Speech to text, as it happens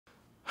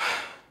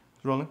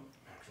Rolling.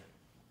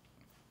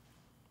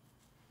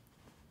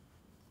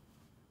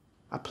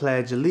 I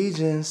pledge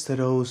allegiance to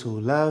those who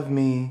love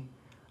me.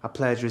 I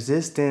pledge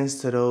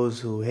resistance to those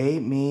who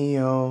hate me,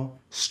 yo.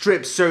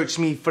 Strip search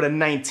me for the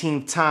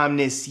 19th time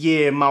this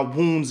year. My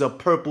wounds are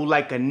purple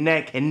like a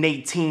neck in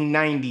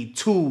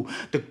 1892.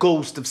 The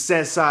ghost of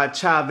Cesar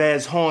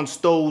Chavez haunts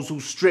those who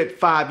strip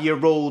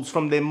 5-year-olds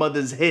from their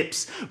mother's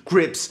hips,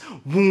 grips,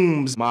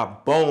 wombs. My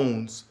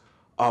bones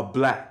are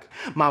black.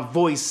 My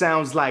voice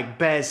sounds like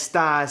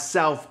Bed-Stuy,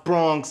 South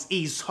Bronx,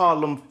 East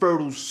Harlem,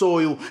 fertile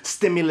soil,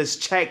 stimulus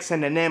checks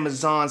and an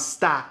Amazon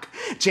stock.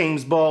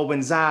 James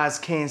Baldwin's eyes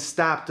can't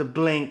stop to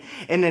blink.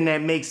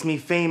 Internet makes me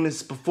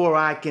famous before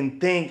I can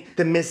think.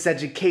 The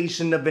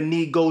miseducation of an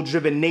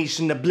ego-driven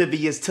nation,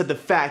 oblivious to the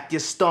fact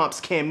your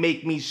stomps can't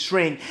make me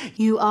shrink.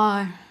 You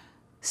are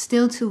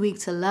still too weak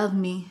to love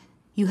me.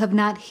 You have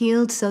not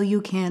healed, so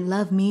you can't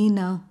love me,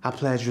 no. I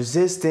pledge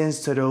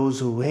resistance to those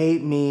who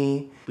hate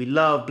me. We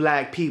love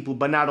black people,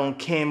 but not on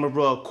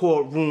camera or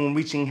courtroom,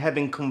 reaching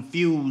heaven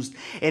confused.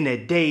 In a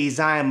daze,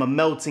 I am a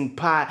melting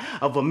pot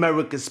of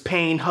America's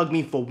pain. Hug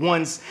me for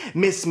once,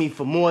 miss me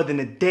for more than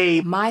a day.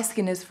 My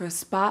skin is for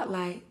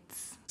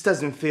spotlights. This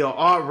doesn't feel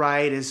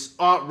alright, it's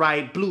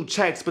alright. Blue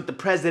checks, but the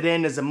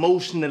president is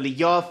emotionally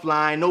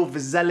offline,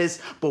 overzealous,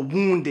 but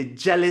wounded,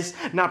 jealous,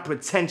 not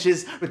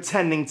pretentious,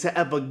 pretending to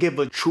ever give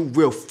a true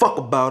real fuck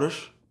about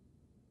us.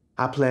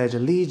 I pledge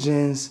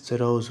allegiance to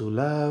those who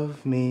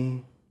love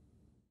me.